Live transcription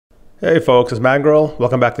Hey folks, it's Mangrel.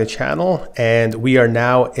 Welcome back to the channel. And we are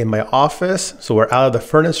now in my office. So we're out of the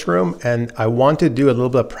furnace room and I want to do a little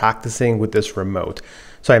bit of practicing with this remote.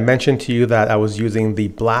 So I mentioned to you that I was using the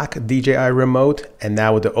black DJI remote, and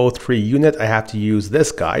now with the O3 unit, I have to use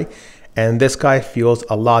this guy. And this guy feels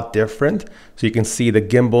a lot different. So you can see the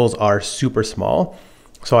gimbals are super small.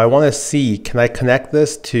 So I want to see, can I connect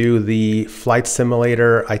this to the flight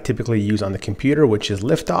simulator I typically use on the computer, which is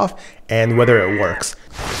LiftOff, and whether it works.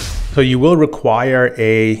 So you will require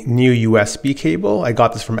a new USB cable. I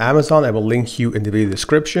got this from Amazon. I will link you in the video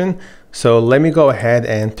description. So let me go ahead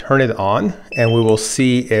and turn it on and we will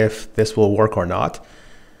see if this will work or not.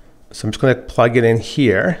 So I'm just going to plug it in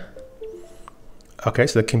here. Okay,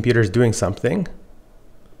 so the computer is doing something.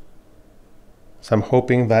 So I'm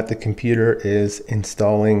hoping that the computer is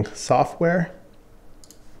installing software.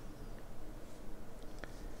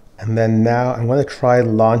 And then now I'm going to try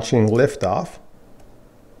launching LiftOff.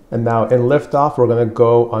 And now in LiftOff, we're going to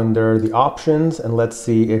go under the options and let's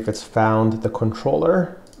see if it's found the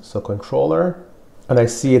controller. So controller, and I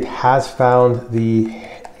see it has found the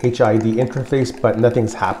HID interface, but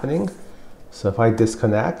nothing's happening. So if I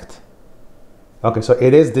disconnect, okay, so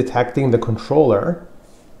it is detecting the controller,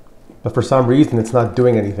 but for some reason it's not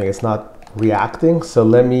doing anything. It's not reacting. So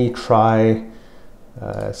let me try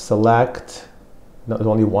select. No, there's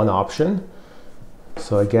only one option.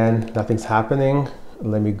 So again, nothing's happening.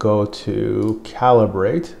 Let me go to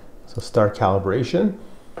calibrate. So start calibration,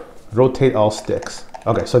 rotate all sticks.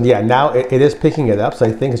 Okay, so yeah, now it is picking it up. So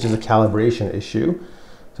I think it's just a calibration issue.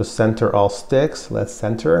 So center all sticks, let's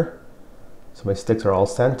center. So my sticks are all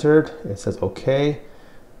centered. It says okay.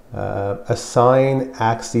 Assign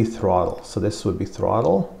axis throttle. So this would be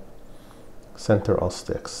throttle. Center all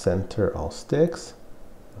sticks, center all sticks.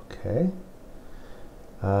 Okay.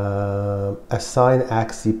 Assign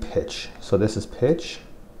axis pitch. So this is pitch.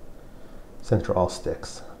 Center all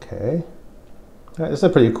sticks. Okay. All right, this is a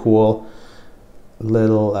pretty cool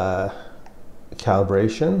little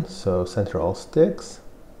calibration. So center all sticks.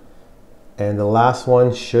 And the last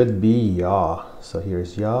one should be yaw. So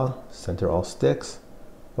here's yaw, center all sticks.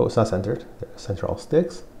 Oh, it's not centered. There, center all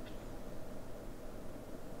sticks.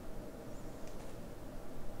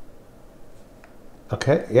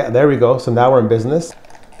 Okay, yeah, there we go. So now we're in business.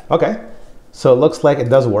 Okay, so it looks like it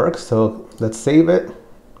does work. So let's save it,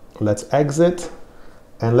 let's exit,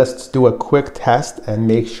 and let's do a quick test and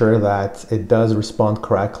make sure that it does respond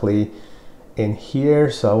correctly in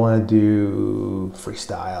here. So I want to do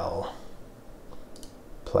freestyle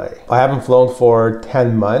play. I haven't flown for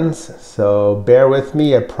 10 months, so bear with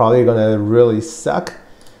me. I'm probably gonna really suck,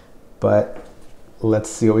 but let's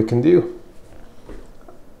see what we can do.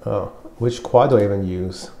 Oh, which quad do I even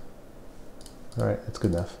use? All right, that's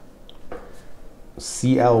good enough.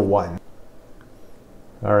 CL1.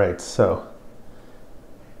 All right, so,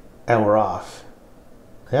 and we're off.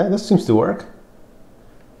 Yeah, this seems to work.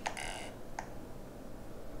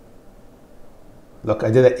 Look,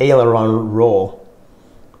 I did an aileron roll.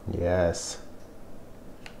 Yes.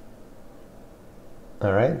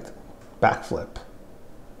 All right, backflip.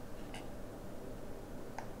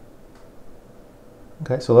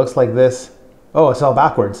 Okay, so it looks like this. Oh, it's all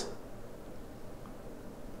backwards.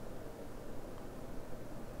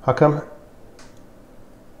 How come?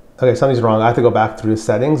 Okay, something's wrong. I have to go back through the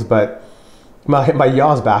settings, but my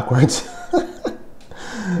yaw's backwards.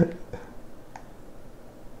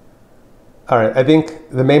 All right, I think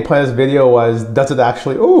the main point of this video was, does it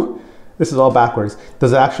actually, ooh, this is all backwards.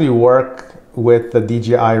 Does it actually work with the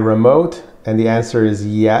DJI remote? And the answer is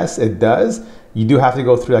yes, it does. You do have to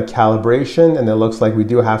go through that calibration, and it looks like we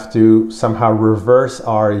do have to somehow reverse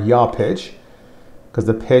our yaw pitch, because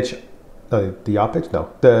the pitch, the yaw pitch? No,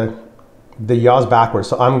 the yaw's backwards.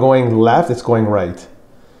 So I'm going left, it's going right.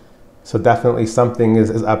 So definitely something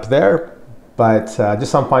is up there, but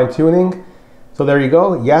just some fine tuning. So there you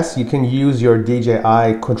go. Yes, you can use your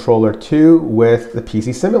DJI controller too with the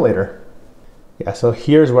PC simulator. Yeah, so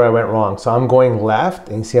here's where I went wrong. So I'm going left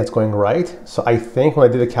and you see it's going right. So I think when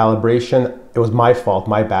I did the calibration, it was my fault,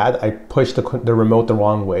 my bad. I pushed the remote the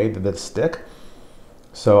wrong way, the stick.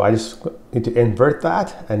 So I just need to invert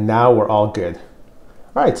that and now we're all good.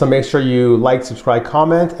 All right, so make sure you like, subscribe,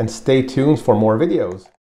 comment, and stay tuned for more videos.